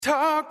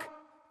Talk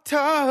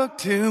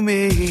to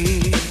me.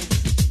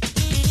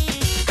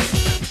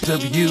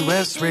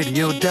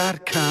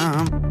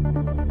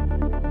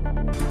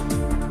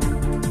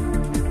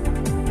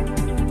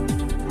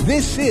 WSRadio.com.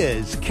 This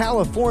is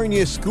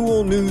California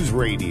School News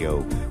Radio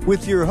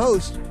with your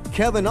hosts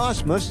Kevin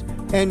Osmus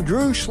and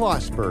Drew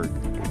Schlossberg.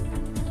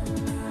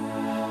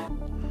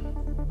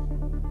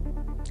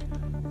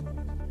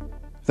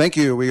 Thank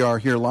you. We are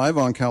here live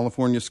on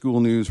California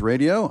School News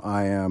Radio.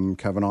 I am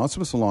Kevin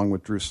Osmus along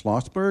with Drew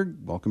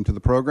Schlossberg. Welcome to the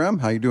program.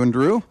 How you doing,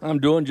 Drew? I'm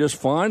doing just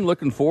fine.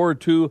 Looking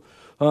forward to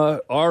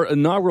our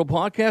inaugural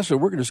podcast, so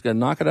we're just going to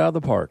knock it out of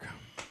the park.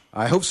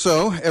 I hope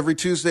so. Every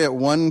Tuesday at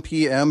 1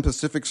 p.m.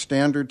 Pacific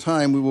Standard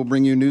Time, we will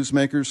bring you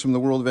newsmakers from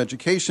the world of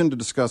education to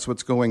discuss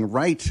what's going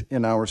right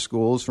in our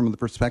schools from the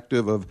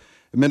perspective of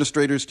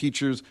administrators,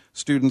 teachers,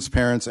 students,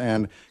 parents,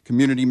 and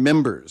community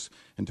members.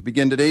 And to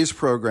begin today's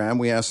program,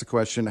 we ask the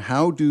question,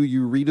 how do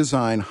you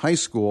redesign high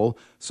school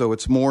so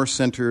it's more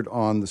centered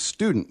on the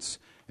students?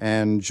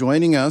 And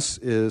joining us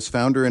is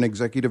founder and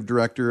executive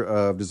director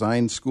of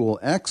Design School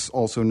X,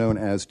 also known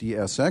as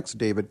DSX,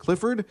 David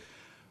Clifford.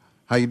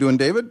 How you doing,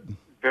 David?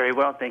 Very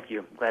well, thank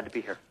you. Glad to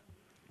be here.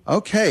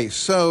 Okay,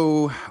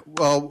 so,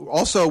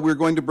 also we're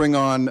going to bring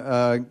on,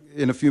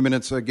 in a few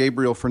minutes,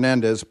 Gabriel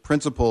Fernandez,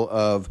 principal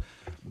of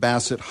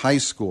Bassett High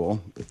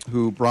School,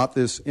 who brought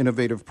this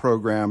innovative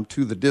program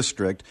to the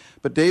district.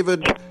 But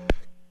David,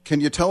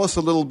 can you tell us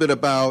a little bit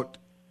about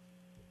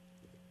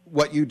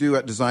what you do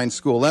at Design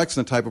School X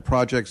and the type of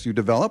projects you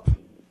develop?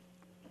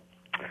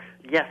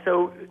 Yeah,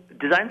 so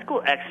Design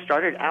School X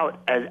started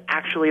out as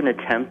actually an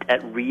attempt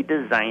at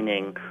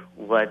redesigning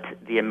what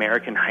the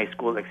American high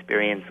school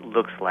experience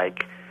looks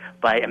like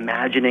by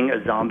imagining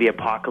a zombie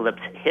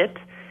apocalypse hit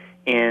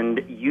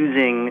and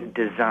using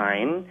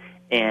design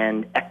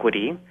and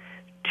equity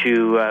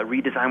to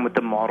redesign what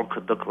the model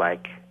could look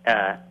like.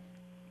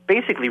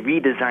 Basically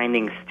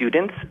redesigning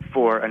students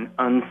for an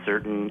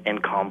uncertain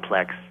and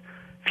complex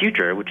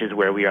future, which is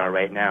where we are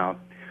right now.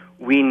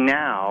 We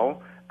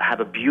now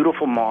have a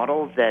beautiful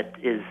model that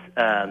is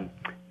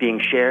being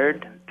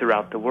shared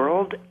throughout the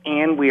world,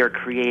 and we are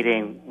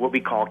creating what we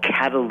call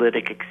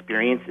catalytic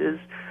experiences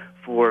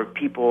for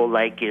people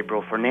like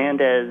Gabriel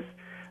Fernandez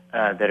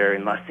that are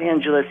in Los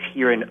Angeles,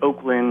 here in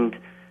Oakland,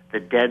 the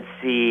Dead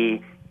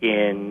Sea,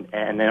 and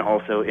then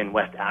also in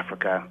West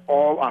Africa.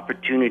 All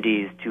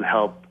opportunities to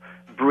help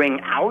bring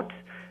out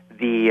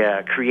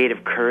the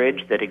creative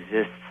courage that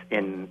exists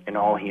in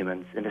all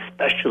humans, and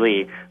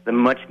especially the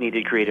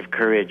much-needed creative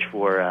courage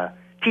for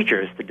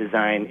teachers to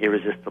design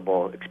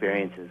irresistible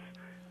experiences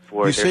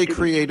for you their say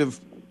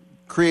students.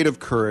 creative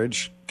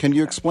courage. Can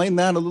you explain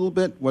that a little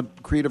bit,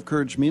 what creative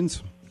courage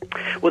means?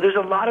 Well, there's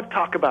a lot of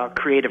talk about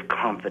creative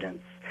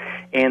confidence.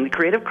 And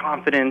creative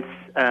confidence,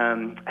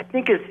 I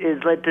think,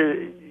 is led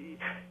to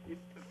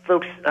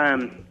folks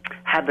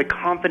have the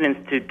confidence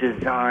to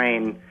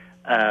design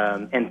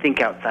and think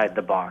outside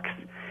the box.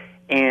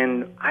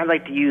 And I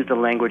like to use the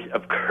language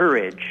of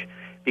courage,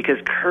 because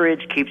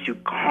courage keeps you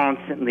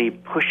constantly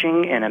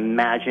pushing and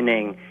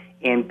imagining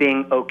and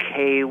being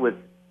okay with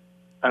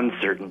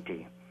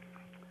uncertainty.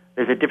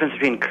 There's a difference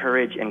between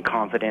courage and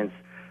confidence.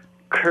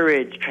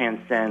 Courage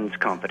transcends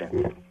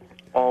confidence,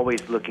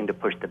 always looking to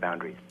push the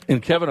boundaries.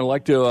 And Kevin, I'd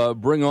like to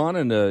bring on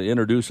and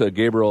introduce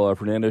Gabriel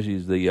Fernandez.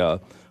 He's the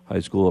high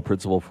school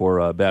principal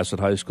for Bassett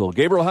High School.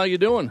 Gabriel, how you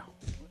doing?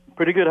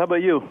 Pretty good. How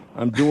about you?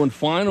 I'm doing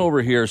fine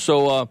over here.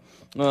 So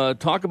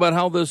talk about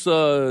how this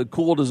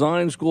cool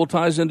design school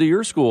ties into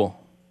your school.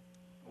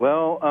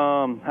 Well,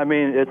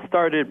 it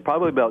started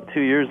probably about 2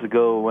 years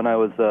ago when I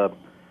was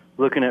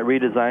looking at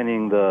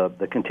redesigning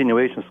the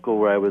continuation school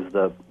where I was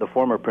the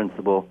former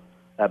principal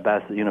at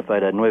Bassett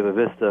Unified at Nueva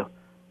Vista.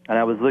 And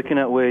I was looking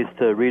at ways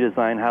to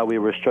redesign how we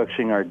were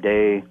structuring our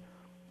day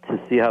to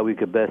see how we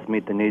could best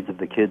meet the needs of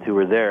the kids who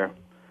were there.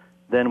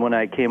 Then when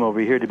I came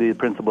over here to be the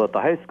principal at the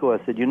high school, I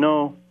said,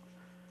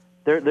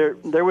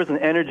 there was an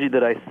energy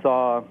that I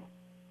saw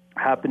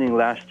happening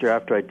last year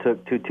after I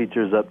took two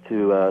teachers up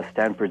to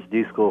Stanford's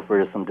D School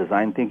for some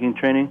design thinking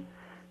training,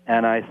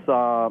 and I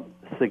saw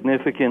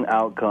significant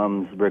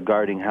outcomes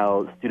regarding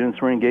how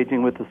students were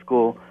engaging with the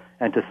school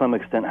and to some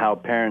extent how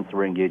parents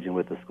were engaging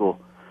with the school.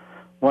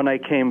 When I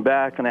came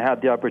back and I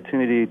had the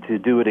opportunity to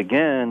do it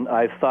again,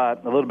 I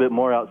thought a little bit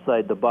more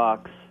outside the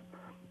box.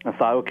 I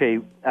thought, okay,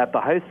 at the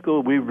high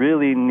school, we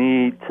really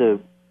need to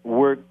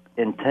work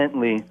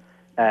intently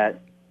at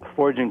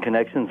forging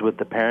connections with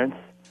the parents,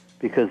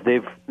 because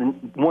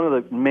one of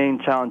the main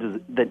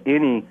challenges that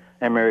any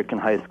American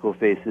high school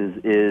faces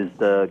is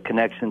the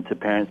connection to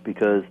parents,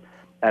 because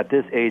at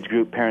this age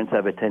group, parents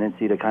have a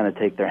tendency to kind of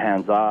take their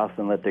hands off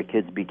and let their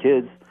kids be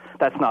kids.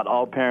 That's not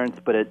all parents,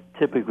 but it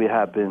typically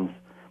happens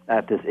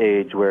at this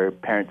age where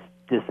parents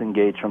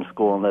disengage from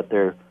school and let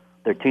their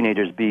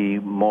teenagers be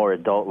more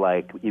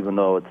adult-like, even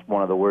though it's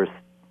one of the worst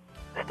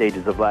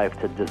stages of life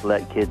to just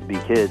let kids be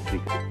kids.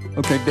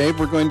 Okay, Dave,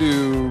 we're going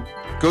to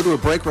go to a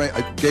break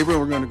Gabriel,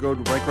 we're going to go to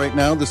a break right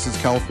now. This is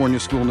California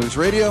School News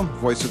Radio,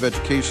 voice of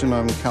education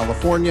on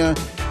California,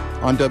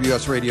 on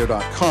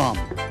WSRadio.com.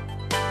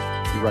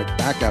 Be right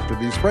back after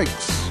these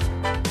breaks.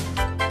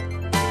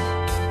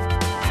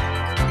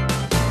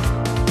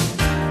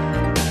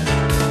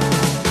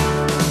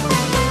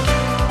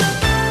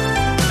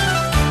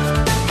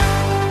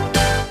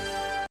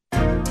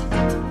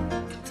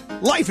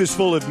 Life is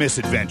full of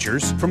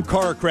misadventures, from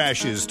car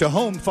crashes to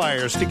home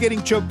fires to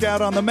getting choked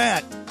out on the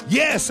mat.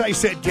 Yes, I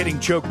said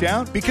getting choked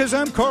out because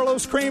I'm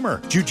Carlos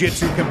Kramer,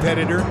 jiu-jitsu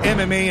competitor,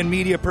 MMA and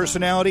media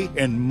personality,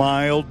 and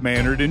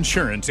mild-mannered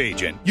insurance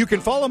agent. You can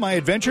follow my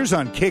adventures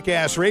on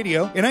Kick-Ass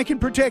Radio, and I can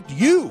protect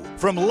you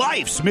from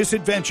life's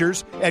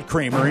misadventures at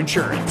Kramer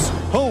Insurance.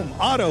 Home,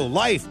 auto,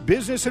 life,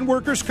 business, and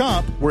workers'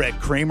 comp. We're at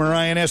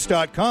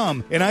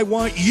KramerINS.com, and I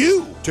want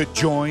you to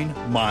join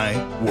my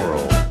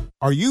world.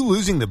 Are you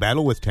losing the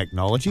battle with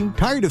technology?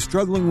 Tired of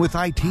struggling with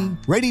IT?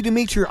 Ready to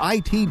meet your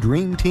IT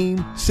dream team?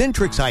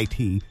 Centrix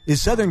IT is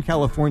Southern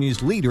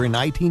California's leader in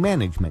IT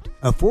management.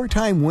 A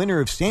 4-time winner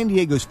of San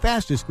Diego's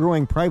fastest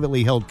growing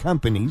privately held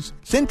companies,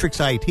 Centrix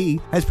IT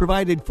has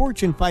provided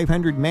Fortune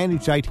 500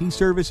 managed IT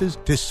services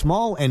to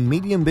small and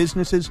medium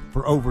businesses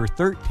for over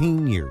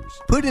 13 years.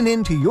 Put an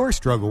end to your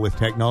struggle with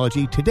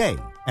technology today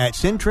at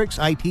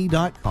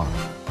CentrixIT.com.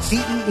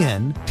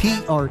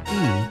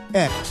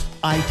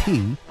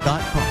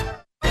 CentrixIT.com.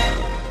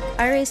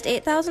 I raised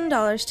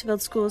 $8,000 to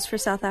build schools for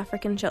South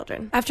African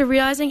children. After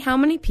realizing how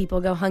many people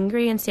go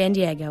hungry in San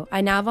Diego,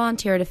 I now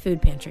volunteer at a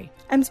food pantry.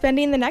 I'm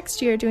spending the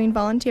next year doing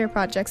volunteer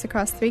projects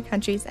across 3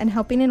 countries and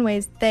helping in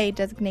ways they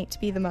designate to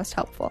be the most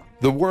helpful.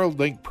 The World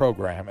Link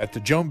program at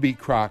the Joan B.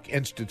 Kroc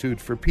Institute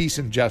for Peace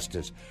and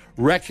Justice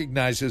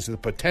recognizes the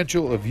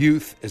potential of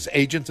youth as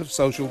agents of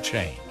social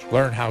change.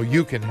 Learn how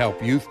you can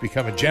help youth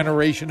become a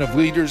generation of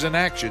leaders in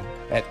action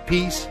at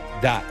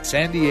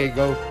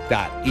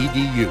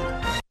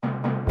peace.sandiego.edu.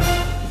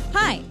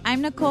 Hi,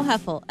 I'm Nicole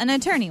Heffel, an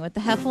attorney with the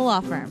Heffel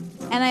Law Firm,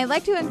 and I'd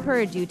like to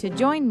encourage you to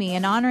join me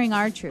in honoring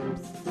our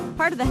troops.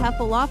 Part of the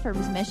Heffel Law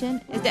Firm's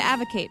mission is to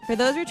advocate for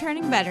those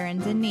returning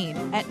veterans in need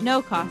at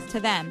no cost to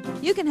them.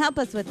 You can help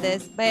us with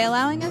this by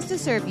allowing us to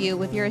serve you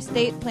with your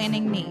estate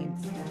planning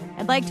needs.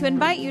 I'd like to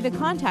invite you to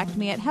contact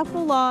me at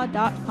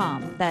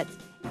heffellaw.com. That's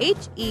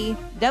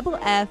HEFFEL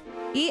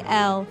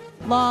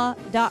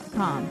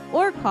law.com,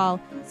 or call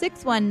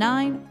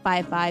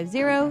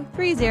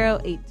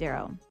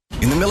 619-550-3080.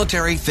 In the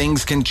military,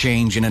 things can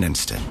change in an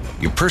instant.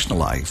 Your personal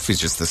life is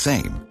just the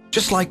same.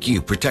 Just like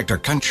you protect our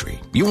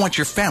country, you want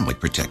your family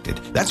protected.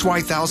 That's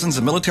why thousands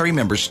of military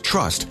members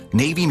trust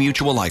Navy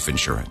Mutual Life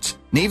Insurance.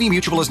 Navy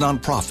Mutual is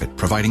nonprofit,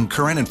 providing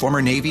current and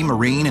former Navy,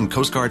 Marine, and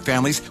Coast Guard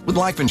families with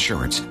life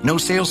insurance, no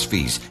sales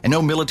fees, and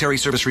no military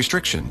service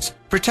restrictions.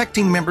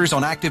 Protecting members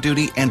on active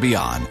duty and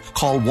beyond.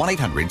 Call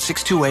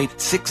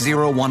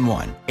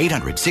 1-800-628-6011,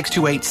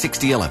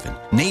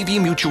 800-628-6011,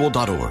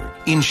 NavyMutual.org,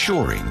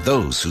 insuring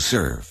those who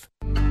serve.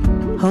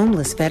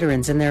 Homeless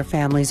veterans and their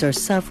families are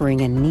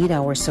suffering and need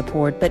our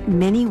support, but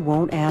many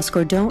won't ask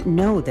or don't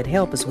know that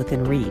help is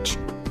within reach.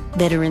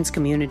 Veterans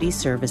Community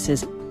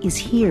Services is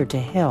here to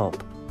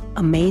help.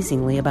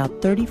 Amazingly,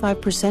 about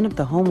 35% of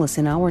the homeless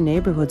in our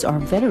neighborhoods are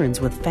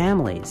veterans with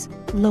families.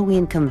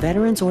 Low-income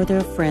veterans or their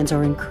friends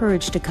are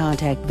encouraged to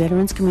contact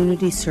Veterans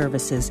Community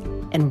Services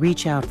and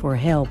reach out for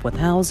help with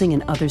housing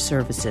and other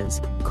services.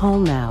 Call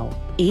now,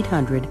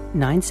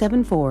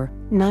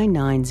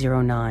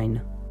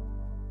 800-974-9909.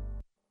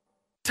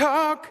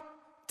 Talk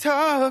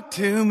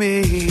to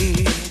me.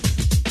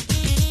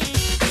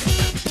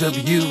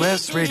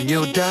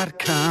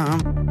 WSRadio.com.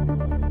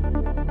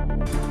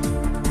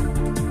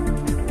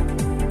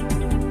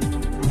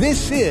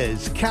 This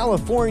is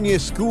California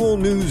School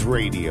News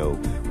Radio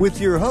with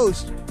your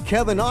hosts,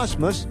 Kevin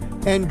Osmus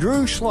and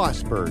Drew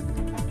Schlossberg.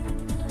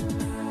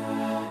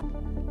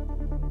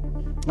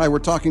 Hi, we're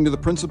talking to the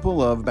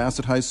principal of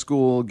Bassett High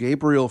School,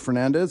 Gabriel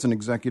Fernandez, and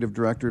executive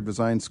director of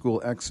Design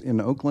School X in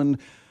Oakland,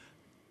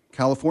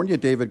 California,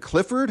 David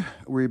Clifford.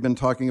 We've been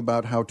talking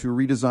about how to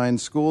redesign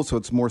schools so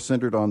it's more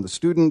centered on the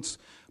students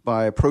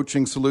by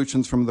approaching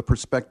solutions from the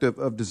perspective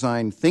of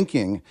design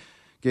thinking.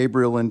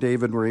 Gabriel and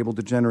David were able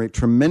to generate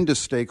tremendous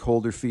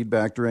stakeholder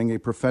feedback during a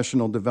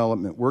professional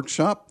development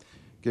workshop.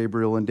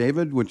 Gabriel and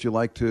David, would you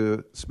like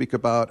to speak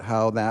about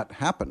how that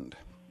happened?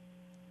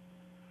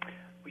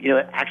 You know,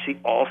 it actually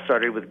all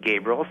started with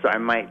Gabriel, so I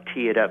might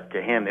tee it up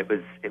to him. It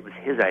was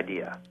his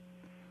idea.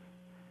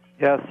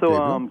 Yeah,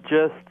 so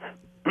just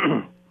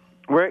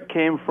where it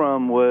came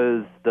from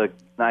was the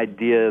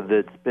idea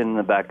that's been in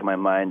the back of my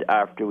mind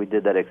after we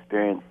did that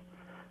experience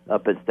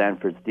up at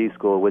Stanford's D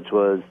School, which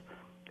was,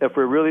 if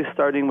we're really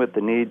starting with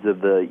the needs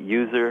of the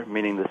user,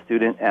 meaning the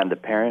student and the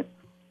parent,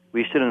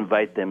 we should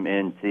invite them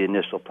into the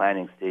initial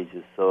planning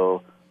stages.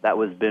 So that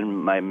was been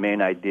my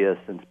main idea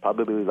since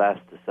probably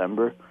last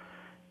December,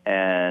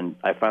 and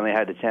I finally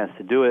had the chance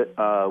to do it.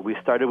 We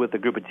started with a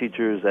group of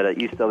teachers at an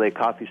East LA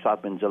coffee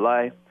shop in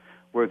July,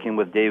 working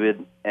with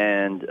David,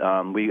 and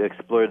we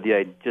explored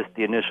just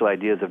the initial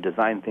ideas of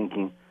design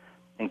thinking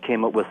and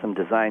came up with some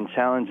design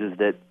challenges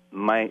that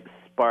might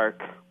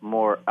spark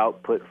more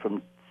output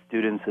from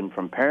students and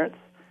from parents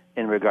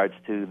in regards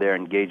to their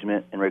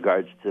engagement, in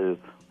regards to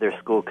their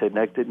school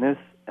connectedness.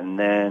 And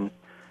then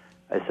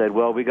I said,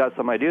 well, we got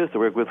some ideas to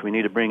work with. We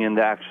need to bring in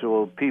the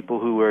actual people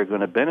who are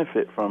going to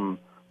benefit from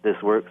this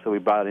work. So we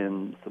brought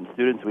in some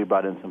students. We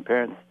brought in some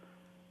parents.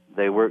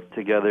 They worked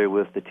together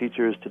with the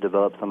teachers to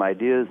develop some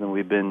ideas, and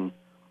we've been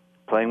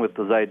playing with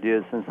those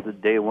ideas since the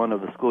day one of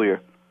the school year.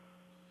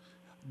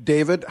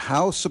 David,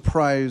 how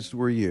surprised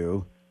were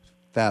you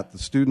that the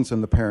students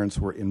and the parents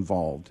were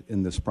involved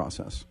in this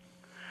process?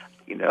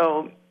 You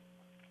know,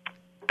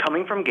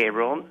 coming from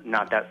Gabriel,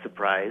 not that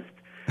surprised.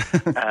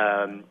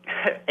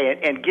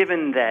 And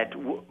given that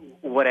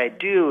what I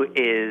do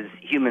is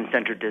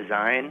human-centered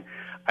design,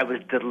 I was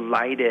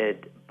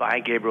delighted by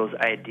Gabriel's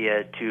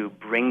idea to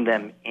bring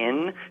them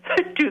in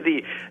to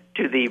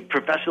the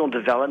professional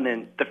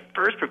development, the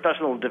first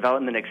professional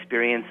development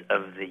experience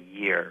of the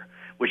year,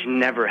 which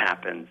never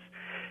happens.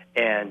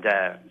 And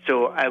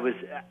so I was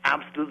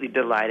absolutely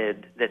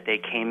delighted that they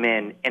came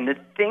in. And the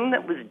thing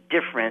that was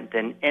different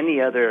than any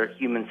other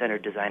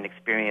human-centered design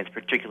experience,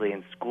 particularly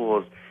in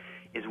schools,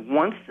 is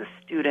once the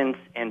students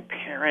and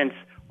parents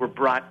were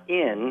brought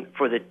in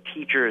for the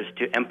teachers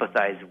to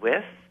empathize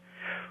with,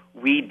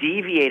 we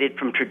deviated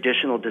from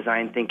traditional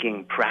design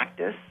thinking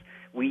practice.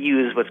 We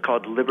use what's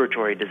called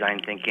liberatory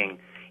design thinking,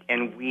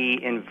 and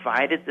we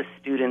invited the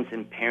students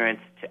and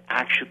parents to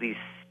actually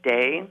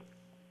stay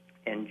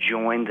and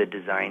join the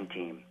design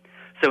team.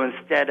 So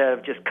instead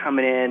of just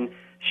coming in,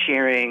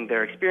 sharing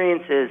their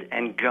experiences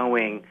and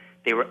going,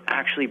 they were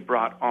actually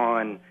brought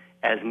on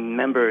as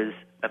members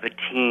of a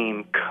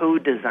team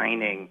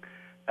co-designing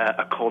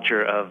a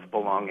culture of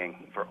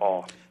belonging for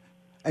all.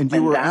 And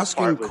you were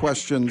asking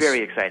questions.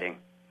 Very exciting.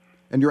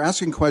 And you're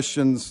asking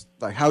questions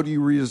like, how do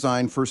you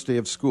redesign first day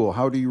of school?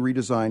 How do you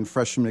redesign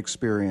freshman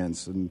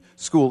experience and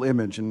school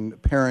image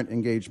and parent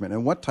engagement?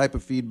 And what type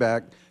of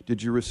feedback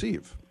did you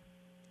receive?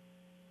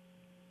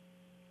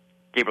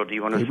 Gabriel, do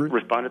you want to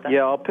respond to that?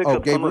 Yeah, I'll pick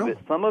up Gabriel? some of it.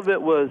 Some of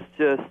it was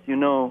just,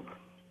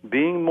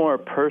 being more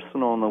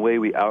personal in the way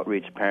we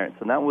outreach parents.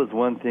 And that was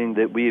one thing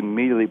that we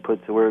immediately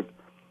put to work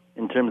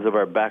in terms of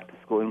our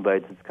back-to-school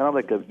invites. It's kind of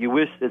like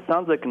it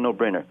sounds like a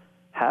no-brainer.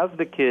 Have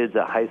the kids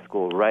at high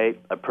school write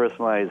a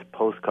personalized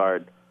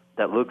postcard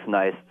that looks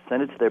nice,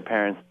 send it to their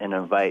parents, and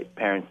invite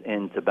parents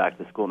into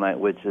back-to-school night,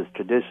 which has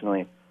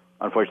traditionally,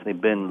 unfortunately,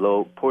 been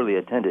poorly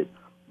attended.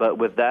 But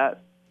with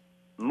that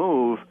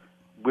move,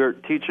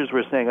 teachers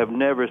were saying, I've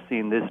never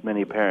seen this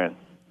many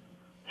parents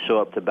show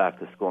up to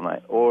back-to-school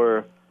night.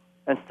 Or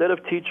instead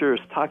of teachers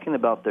talking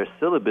about their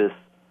syllabus,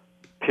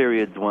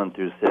 periods 1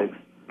 through 6,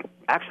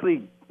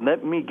 actually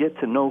let me get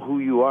to know who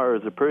you are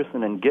as a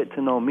person and get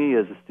to know me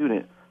as a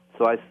student.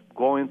 So I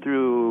going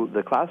through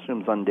the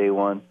classrooms on day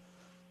one,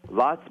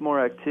 lots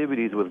more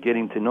activities with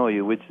getting to know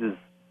you, which is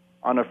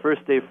on a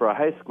first day for a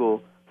high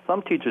school.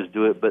 Some teachers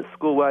do it, but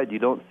school-wide you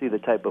don't see the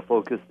type of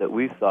focus that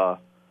we saw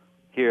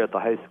here at the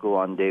high school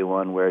on day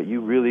one, where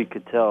you really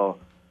could tell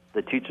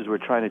the teachers were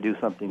trying to do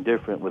something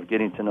different with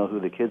getting to know who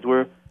the kids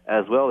were,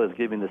 as well as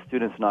giving the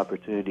students an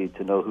opportunity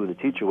to know who the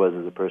teacher was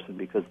as a person,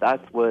 because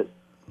that's what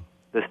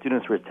the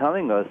students were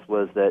telling us,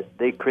 was that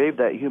they crave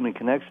that human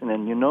connection.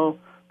 And,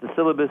 the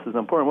syllabus is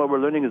important, what we're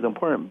learning is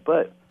important,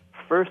 but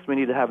first we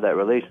need to have that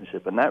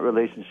relationship, and that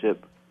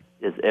relationship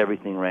is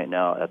everything right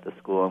now at the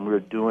school, and we're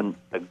doing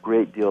a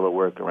great deal of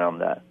work around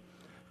that.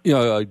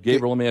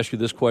 Gabriel, let me ask you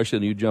this question,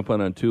 and you jump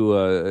on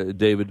too,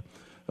 David.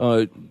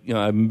 I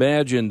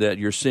imagine that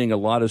you're seeing a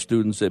lot of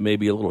students that may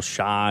be a little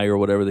shy or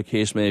whatever the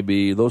case may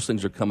be. Those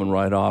things are coming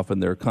right off,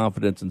 and their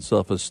confidence and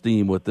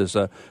self-esteem with this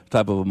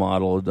type of a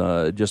model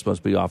just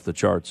must be off the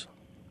charts.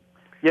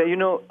 Yeah,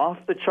 off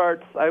the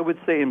charts, I would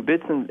say in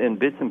bits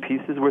and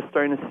pieces we're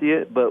starting to see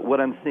it, but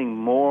what I'm seeing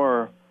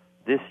more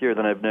this year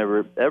than I've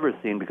never ever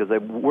seen, because I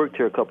worked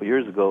here a couple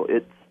years ago,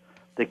 it's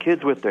the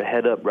kids with their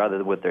head up rather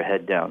than with their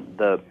head down.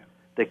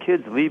 The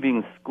kids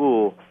leaving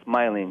school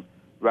smiling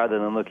rather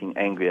than looking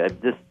angry.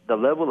 The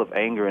level of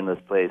anger in this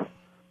place,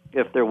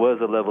 if there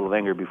was a level of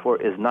anger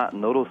before, is not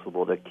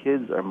noticeable. The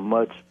kids are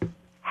much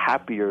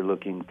happier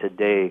looking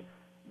today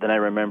than I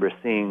remember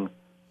seeing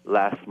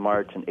last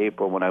March and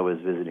April when I was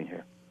visiting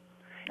here.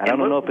 And I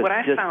don't know if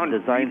it's just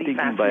design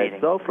thinking by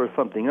itself or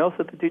something else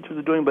that the teachers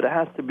are doing, but it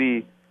has to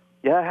be,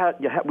 we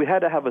had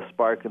to have a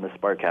spark, and the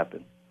spark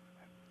happened.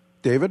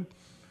 David?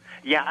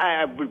 Yeah,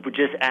 I would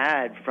just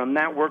add, from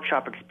that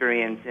workshop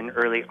experience in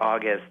early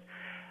August,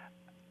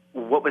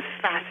 what was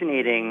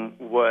fascinating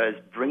was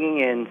bringing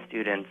in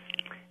students,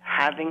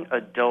 having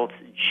adults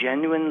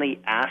genuinely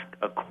ask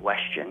a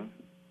question,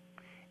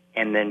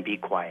 and then be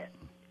quiet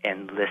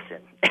and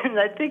listen. And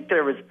I think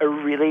there was a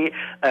really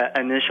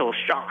initial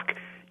shock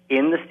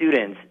in the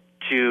students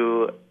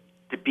to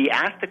be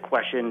asked a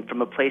question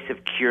from a place of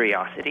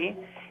curiosity,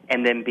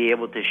 and then be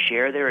able to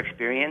share their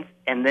experience,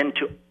 and then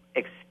to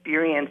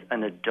experience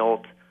an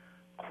adult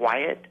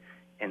quiet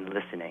and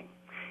listening.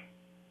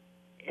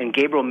 And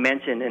Gabriel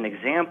mentioned an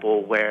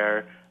example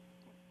where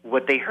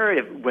what they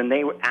heard when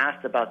they were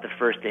asked about the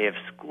first day of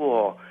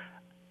school,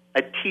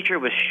 a teacher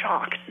was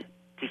shocked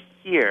to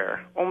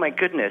hear, oh my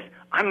goodness,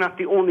 I'm not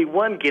the only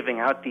one giving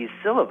out these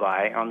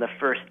syllabi on the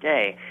first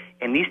day.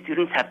 And these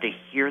students have to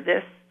hear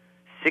this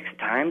 6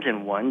 times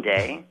in one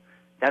day.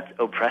 that's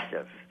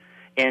oppressive.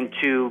 And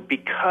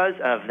because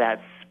of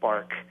that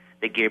spark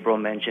that Gabriel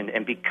mentioned,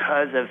 and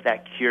because of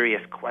that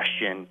curious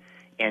question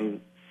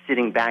and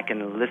sitting back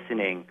and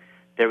listening,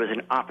 there was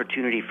an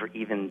opportunity for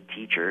even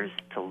teachers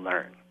to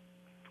learn.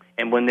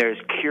 And when there's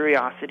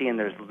curiosity and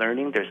there's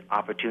learning, there's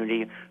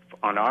opportunity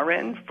on our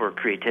end for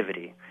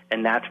creativity.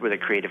 And that's where the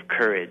creative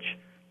courage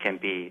can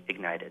be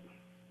ignited.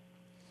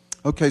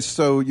 Okay,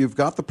 so you've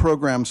got the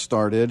program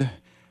started,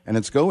 and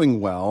it's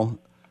going well.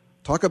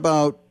 Talk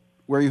about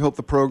where you hope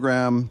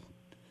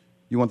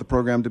you want the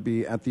program to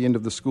be at the end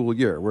of the school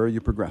year. Where are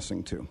you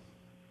progressing to?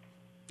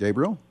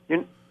 Gabriel?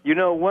 You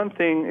know, one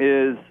thing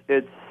is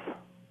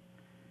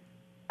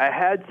I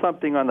had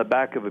something on the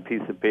back of a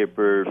piece of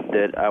paper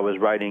that I was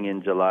writing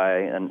in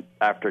July and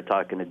after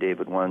talking to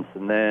David once,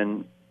 and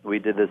then we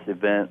did this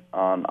event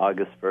on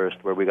August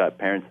 1st where we got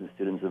parents and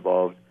students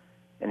involved,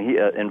 and he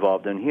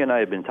and I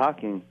have been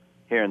talking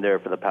here and there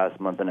for the past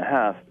month and a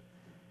half,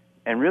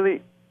 and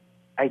really,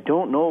 I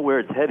don't know where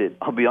it's headed.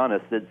 I'll be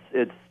honest.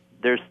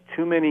 There's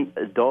too many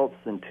adults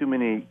and too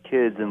many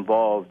kids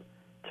involved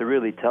to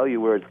really tell you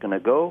where it's going to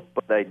go,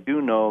 but I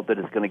do know that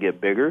it's going to get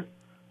bigger,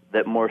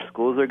 that more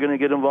schools are going to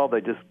get involved.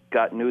 I just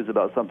got news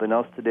about something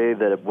else today,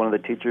 that one of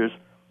the teachers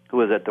who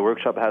was at the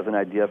workshop has an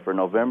idea for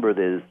November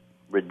that is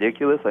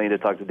ridiculous. I need to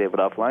talk to David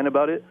offline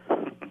about it,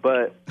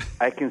 but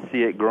I can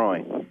see it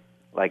growing,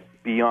 like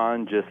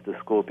beyond just the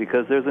school,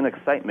 because there's an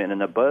excitement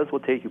and a buzz will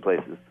take you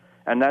places.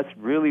 And that's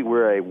really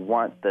where I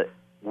want the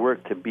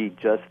work to be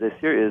just this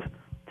year, is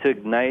to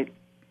ignite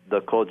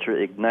the culture,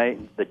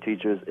 ignite the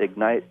teachers,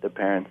 ignite the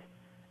parents.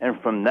 And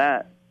from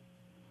that,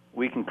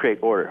 we can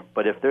create order.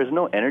 But if there's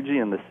no energy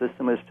in the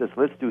system, it's just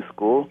let's do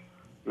school,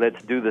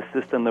 let's do the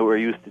system that we're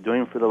used to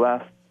doing for the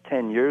last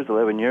 10 years,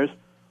 11 years,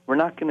 we're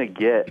not going to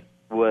get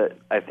what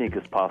I think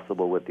is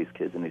possible with these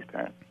kids and these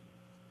parents.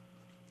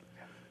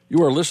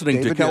 You are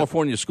listening to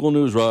California School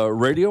News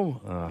Radio.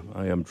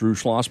 I am Drew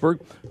Schlossberg,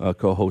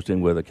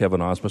 co-hosting with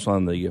Kevin Osmus.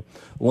 On the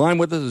line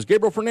with us is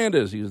Gabriel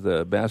Fernandez. He's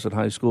the Bassett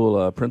High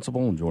School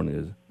principal, and joining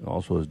us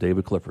also is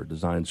David Clifford,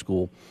 Design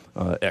School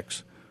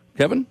X.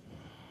 Kevin?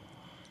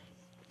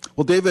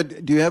 Well,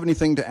 David, do you have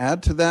anything to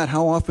add to that?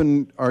 How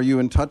often are you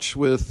in touch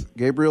with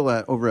Gabriel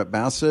over at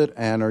Bassett,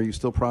 and are you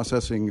still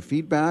processing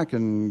feedback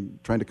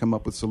and trying to come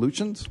up with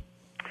solutions?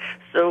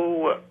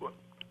 So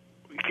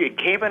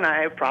Gabe and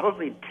I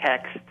probably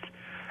text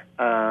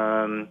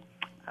half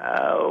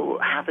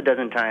a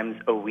dozen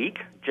times a week,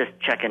 just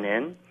checking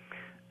in.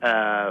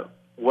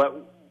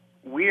 What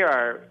we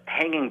are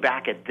hanging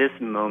back at this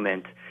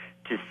moment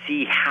to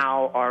see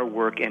how our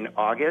work in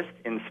August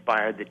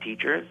inspired the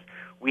teachers.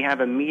 We have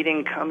a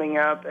meeting coming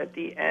up at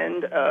the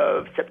end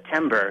of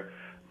September,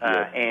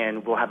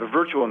 and we'll have a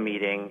virtual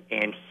meeting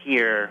and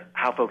hear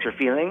how folks are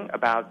feeling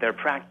about their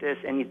practice,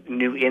 any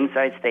new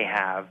insights they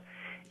have.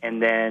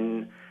 And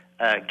then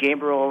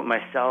Gabriel,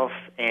 myself,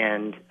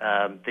 and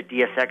the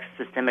DSX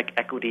Systemic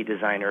Equity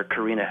Designer,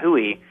 Karina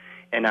Hui,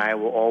 and I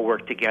will all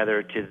work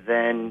together to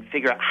then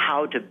figure out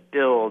how to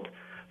build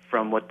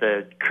from what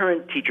the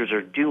current teachers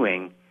are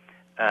doing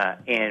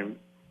and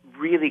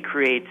really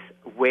create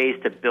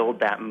ways to build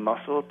that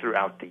muscle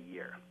throughout the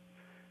year.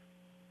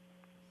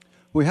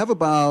 We have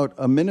about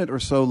a minute or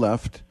so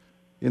left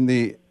in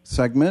the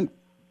segment.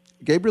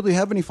 Gabriel, do you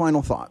have any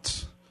final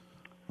thoughts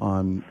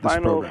on this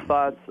program? Final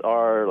thoughts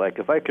are, like,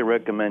 if I could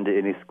recommend to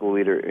any school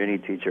leader, any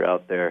teacher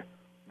out there,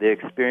 the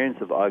experience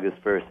of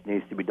August 1st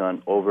needs to be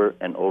done over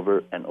and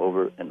over and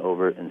over and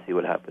over and see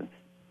what happens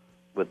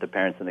with the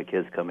parents and the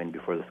kids coming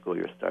before the school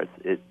year starts.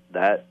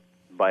 That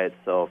by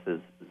itself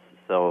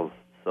sells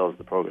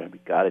the program.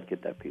 You've got to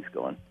get that piece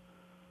going.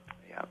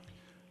 Yeah.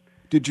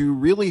 Did you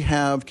really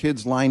have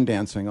kids line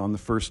dancing on the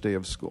first day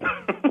of school?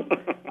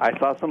 I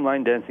saw some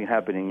line dancing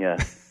happening,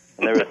 yes.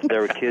 And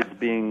there were kids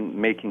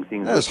making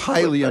things. That is a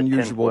highly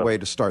unusual way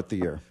to start the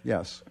year,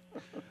 yes.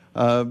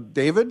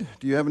 David,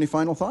 do you have any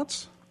final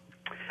thoughts?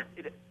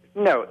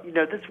 No,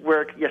 this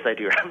work, yes, I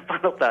do have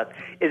final thoughts.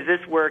 Is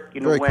this work,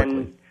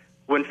 when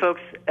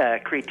folks'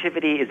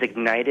 creativity is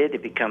ignited,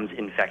 it becomes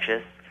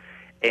infectious.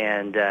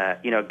 And,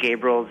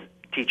 Gabriel's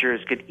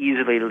teachers could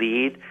easily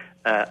lead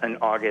an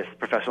August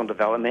professional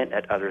development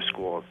at other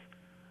schools.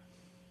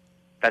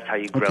 That's how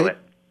you grow it.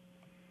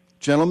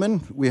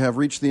 Gentlemen, we have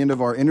reached the end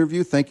of our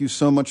interview. Thank you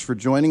so much for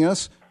joining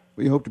us.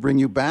 We hope to bring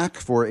you back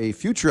for a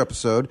future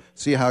episode,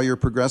 see how you're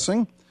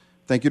progressing.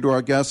 Thank you to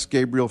our guests,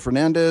 Gabriel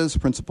Fernandez,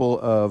 principal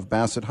of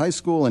Bassett High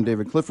School, and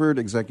David Clifford,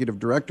 executive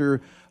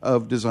director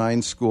of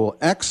Design School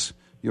X.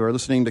 You are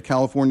listening to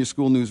California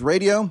School News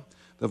Radio,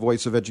 the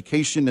voice of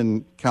education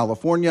in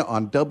California,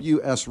 on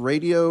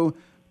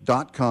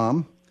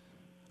WSRadio.com.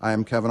 I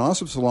am Kevin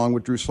Ossops, along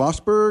with Drew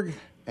Schlossberg,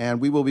 and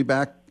we will be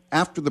back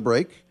after the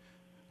break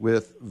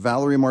with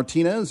Valerie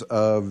Martinez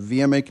of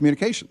VMA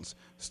Communications.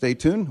 Stay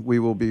tuned. We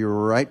will be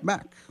right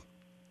back.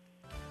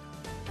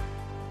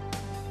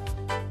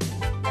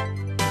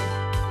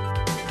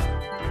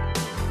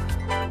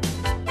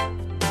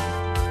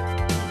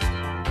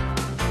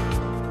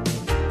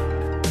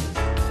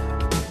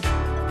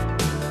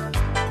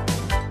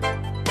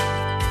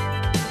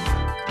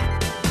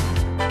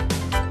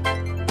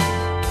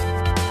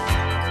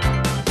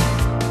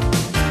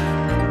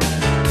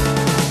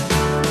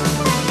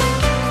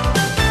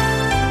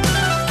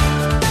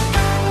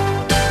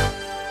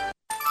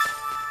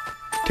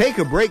 Take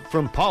a break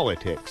from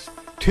politics.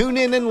 Tune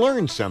in and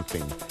learn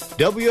something.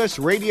 WS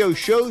Radio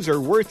shows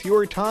are worth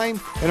your time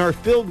and are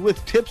filled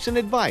with tips and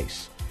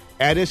advice.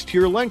 Add us to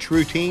your lunch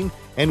routine,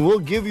 and we'll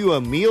give you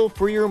a meal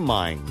for your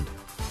mind.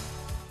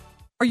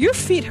 Are your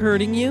feet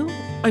hurting you?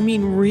 I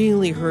mean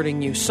really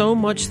hurting you so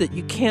much that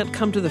you can't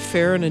come to the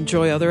fair and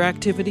enjoy other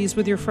activities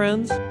with your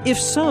friends? If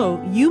so,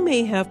 you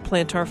may have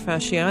plantar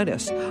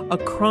fasciitis, a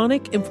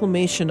chronic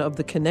inflammation of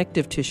the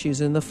connective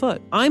tissues in the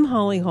foot. I'm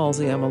Holly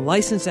Halsey. I'm a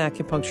licensed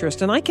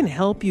acupuncturist, and I can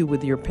help you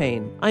with your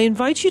pain. I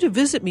invite you to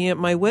visit me at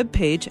my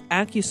webpage,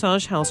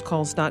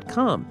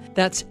 AccuSageHouseCalls.com.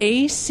 That's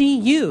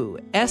ACUSSAGE,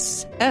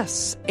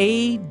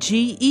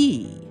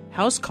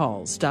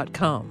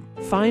 housecalls.com.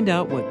 Find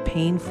out what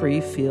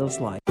pain-free feels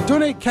like.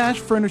 Donate cash,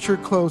 furniture,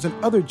 clothes, and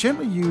other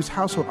gently used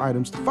household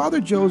items to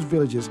Father Joe's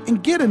Villages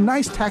and get a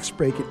nice tax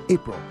break in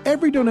April.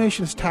 Every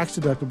donation is tax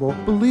deductible.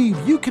 Believe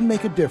you can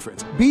make a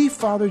difference. Be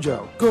Father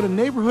Joe. Go to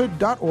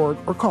neighborhood.org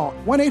or call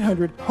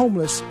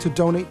 1-800-HOMELESS to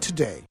donate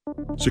today.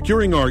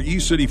 Securing Our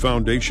eCity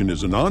Foundation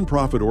is a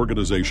nonprofit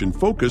organization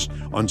focused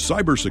on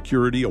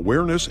cybersecurity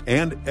awareness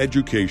and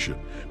education.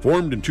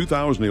 Formed in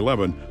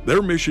 2011,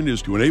 their mission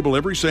is to enable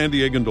every San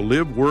Diegan to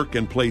live, work,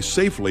 and play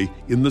safely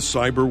in the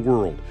cyber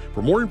world.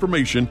 For more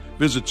information,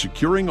 visit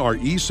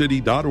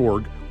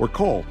securingourecity.org or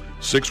call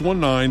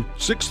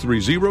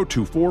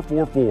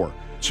 619-630-2444.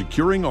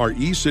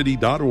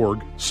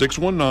 Securingourecity.org,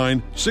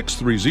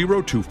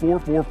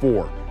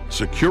 619-630-2444.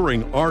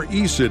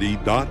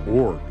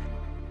 Securingourecity.org.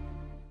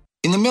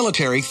 In the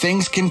military,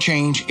 things can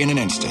change in an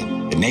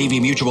instant. At Navy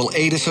Mutual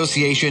Aid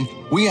Association,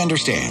 we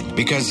understand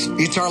because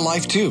it's our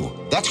life too.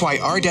 That's why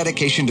our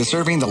dedication to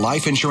serving the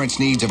life insurance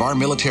needs of our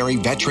military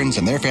veterans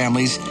and their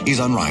families is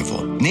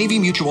unrivaled. Navy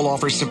Mutual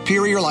offers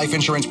superior life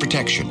insurance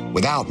protection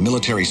without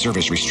military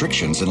service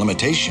restrictions and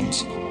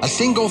limitations. A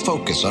single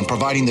focus on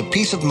providing the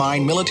peace of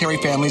mind military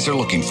families are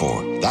looking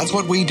for. That's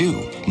what we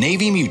do.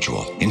 Navy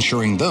Mutual,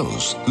 insuring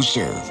those who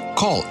serve.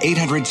 Call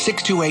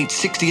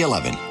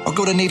 800-628-6011 or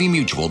go to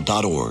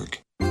NavyMutual.org.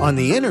 On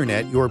the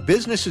internet, your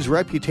business's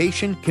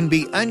reputation can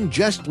be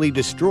unjustly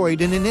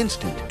destroyed in an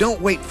instant. Don't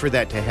wait for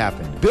that to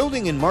happen.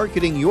 Building and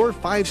marketing your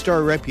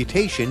 5-star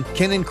reputation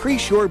can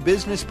increase your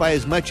business by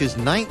as much as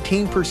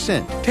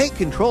 19%. Take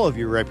control of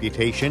your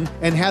reputation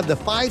and have the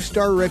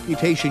 5-star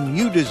reputation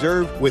you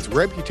deserve with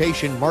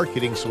Reputation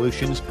Marketing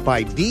Solutions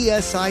by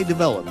DSI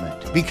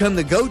Development. Become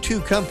the go-to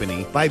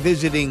company by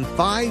visiting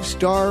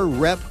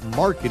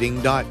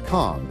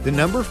 5starrepmarketing.com. The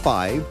number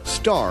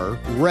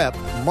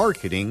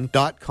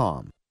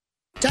 5starrepmarketing.com.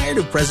 Tired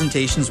of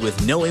presentations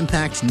with no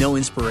impact, no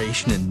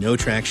inspiration, and no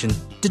traction?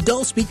 Do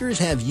dull speakers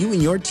have you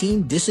and your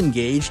team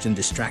disengaged and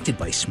distracted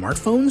by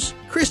smartphones?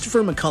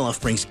 Christopher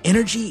McAuliffe brings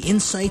energy,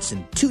 insights,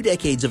 and 2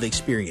 decades of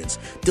experience,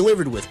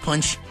 delivered with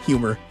punch,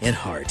 humor, and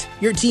heart.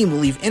 Your team will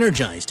leave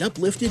energized,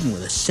 uplifted, and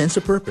with a sense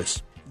of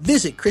purpose.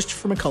 Visit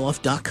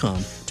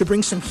ChristopherMcAuliffe.com to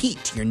bring some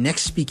heat to your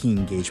next speaking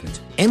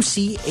engagement.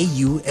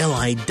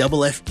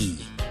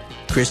 McAuliffe.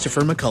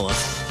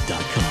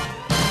 ChristopherMcAuliffe.com.